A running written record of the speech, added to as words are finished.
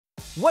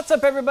What's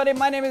up everybody,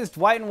 my name is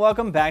Dwight and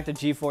welcome back to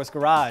GeForce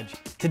Garage.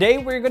 Today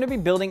we're going to be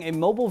building a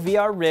mobile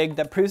VR rig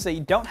that proves that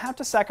you don't have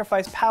to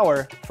sacrifice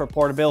power for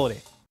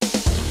portability.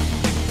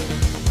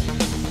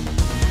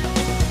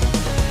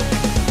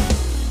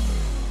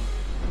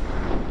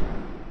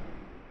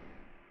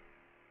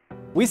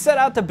 We set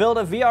out to build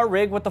a VR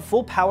rig with the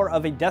full power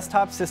of a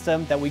desktop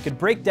system that we could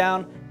break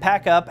down,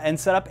 pack up, and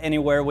set up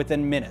anywhere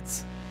within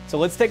minutes. So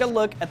let's take a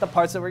look at the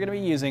parts that we're going to be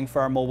using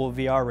for our mobile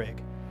VR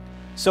rig.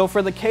 So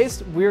for the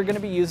case, we're going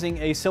to be using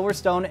a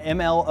Silverstone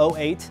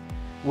ML08,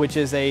 which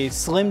is a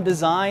slim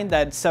design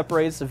that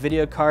separates the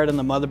video card and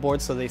the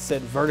motherboard so they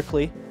sit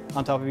vertically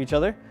on top of each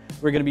other.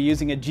 We're going to be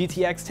using a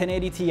GTX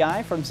 1080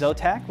 Ti from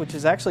Zotac, which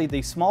is actually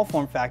the small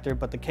form factor,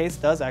 but the case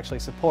does actually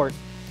support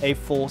a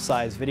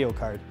full-size video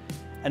card.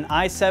 An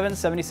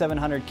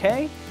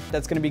i7-7700K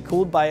that's going to be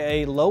cooled by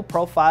a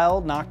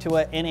low-profile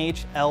Noctua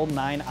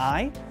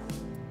NHL9i.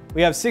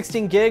 We have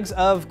 16 gigs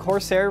of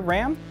Corsair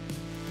RAM.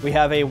 We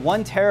have a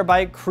 1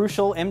 terabyte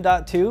Crucial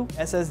M.2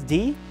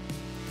 SSD.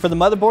 For the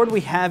motherboard,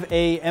 we have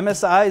a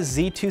MSI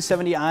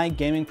Z270i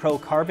Gaming Pro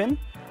Carbon,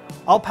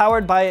 all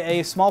powered by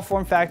a small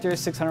form factor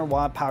 600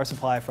 watt power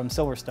supply from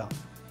Silverstone.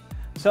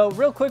 So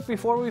real quick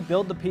before we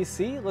build the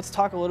PC, let's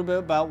talk a little bit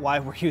about why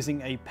we're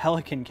using a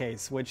Pelican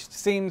case, which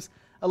seems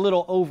a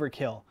little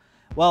overkill.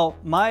 Well,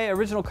 my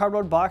original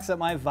cardboard box that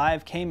my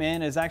Vive came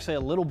in is actually a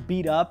little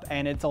beat up,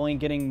 and it's only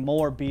getting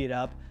more beat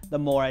up the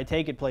more I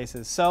take it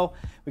places. So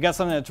we got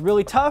something that's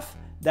really tough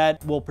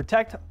that will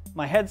protect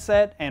my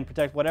headset and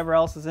protect whatever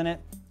else is in it.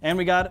 And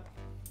we got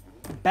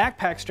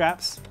backpack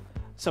straps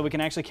so we can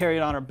actually carry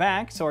it on our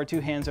back so our two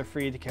hands are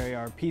free to carry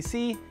our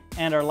PC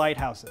and our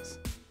lighthouses.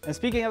 And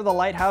speaking of the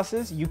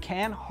lighthouses, you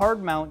can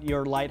hard mount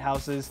your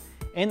lighthouses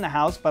in the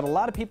house, but a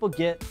lot of people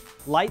get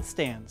light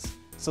stands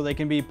so they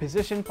can be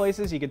positioned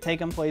places, you can take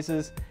them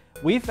places.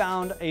 We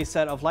found a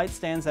set of light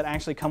stands that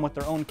actually come with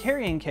their own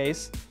carrying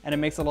case, and it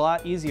makes it a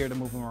lot easier to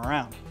move them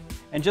around.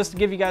 And just to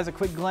give you guys a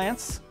quick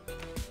glance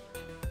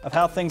of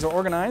how things are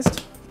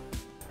organized,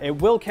 it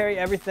will carry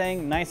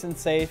everything nice and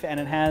safe, and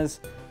it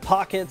has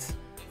pockets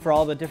for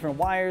all the different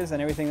wires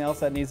and everything else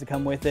that needs to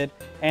come with it,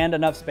 and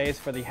enough space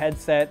for the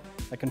headset,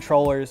 the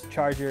controllers,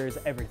 chargers,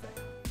 everything.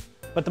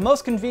 But the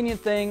most convenient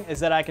thing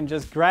is that I can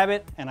just grab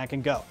it and I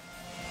can go.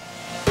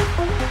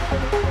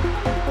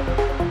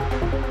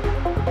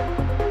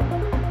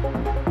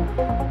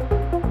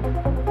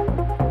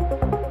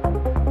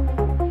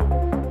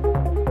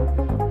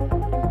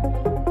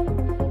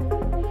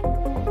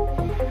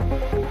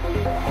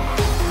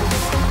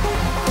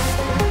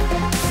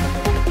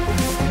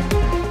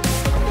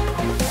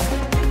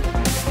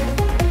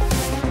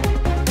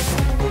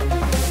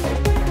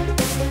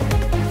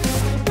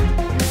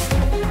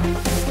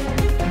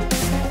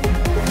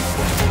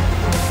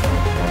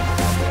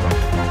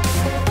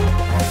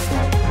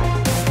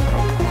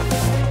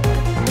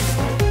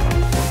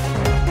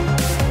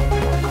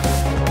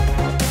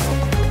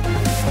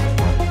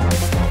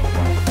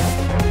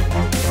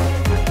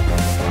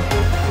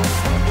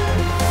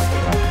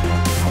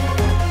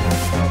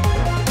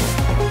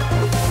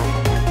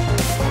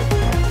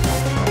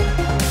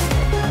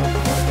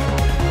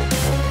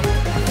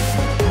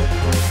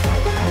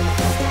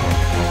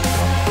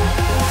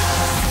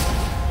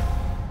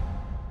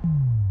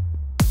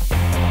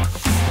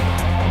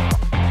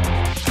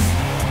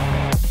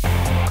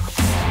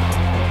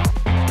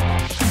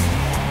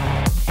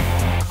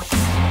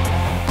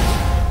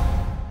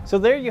 So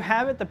there you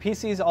have it, the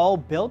PC is all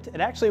built. It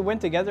actually went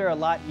together a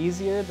lot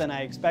easier than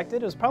I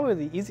expected. It was probably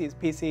the easiest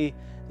PC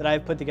that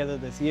I've put together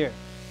this year.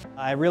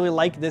 I really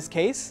like this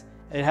case.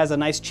 It has a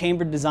nice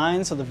chambered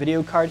design so the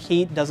video card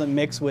heat doesn't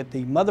mix with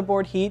the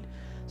motherboard heat,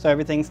 so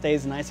everything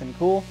stays nice and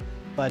cool.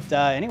 But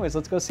anyways,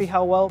 let's go see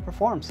how well it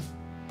performs.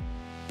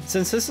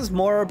 Since this is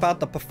more about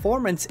the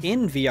performance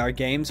in VR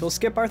games, we'll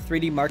skip our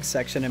 3D Mark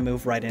section and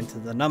move right into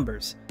the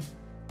numbers.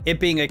 It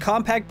being a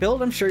compact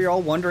build, I'm sure you're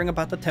all wondering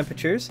about the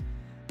temperatures.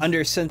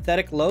 Under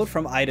synthetic load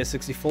from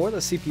IDA64, the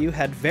CPU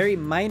had very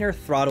minor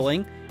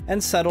throttling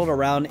and settled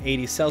around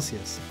 80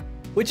 Celsius,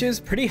 which is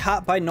pretty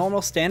hot by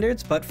normal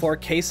standards, but for a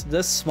case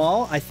this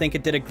small, I think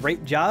it did a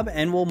great job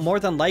and will more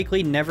than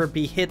likely never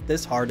be hit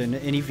this hard in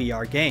any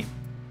VR game.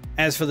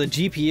 As for the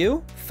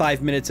GPU,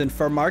 5 minutes in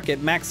firm mark,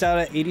 it maxed out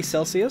at 80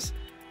 Celsius,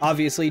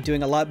 obviously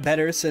doing a lot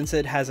better since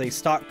it has a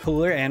stock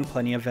cooler and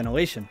plenty of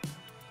ventilation.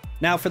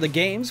 Now for the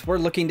games, we're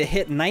looking to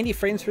hit 90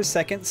 frames per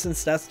second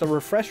since that's the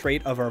refresh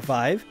rate of our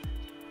Vive.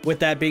 With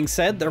that being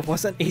said, there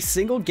wasn't a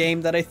single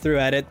game that I threw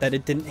at it that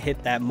it didn't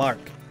hit that mark.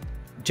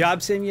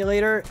 Job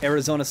Simulator,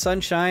 Arizona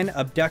Sunshine,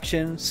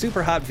 Abduction,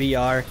 Super Hot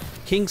VR,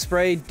 King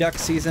Spray, Duck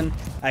Season,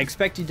 I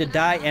Expect You to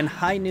Die, and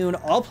High Noon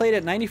all played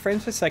at 90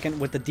 frames per second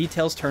with the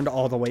details turned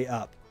all the way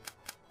up.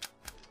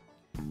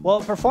 Well,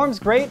 it performs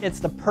great.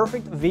 It's the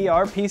perfect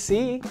VR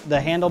PC.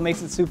 The handle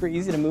makes it super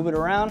easy to move it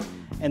around,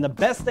 and the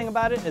best thing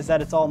about it is that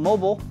it's all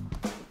mobile.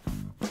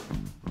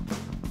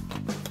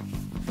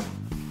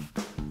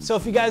 So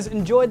if you guys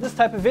enjoyed this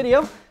type of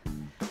video,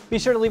 be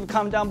sure to leave a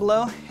comment down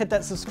below, hit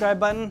that subscribe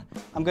button.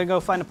 I'm gonna go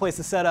find a place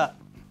to set up.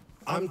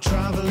 I'm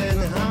traveling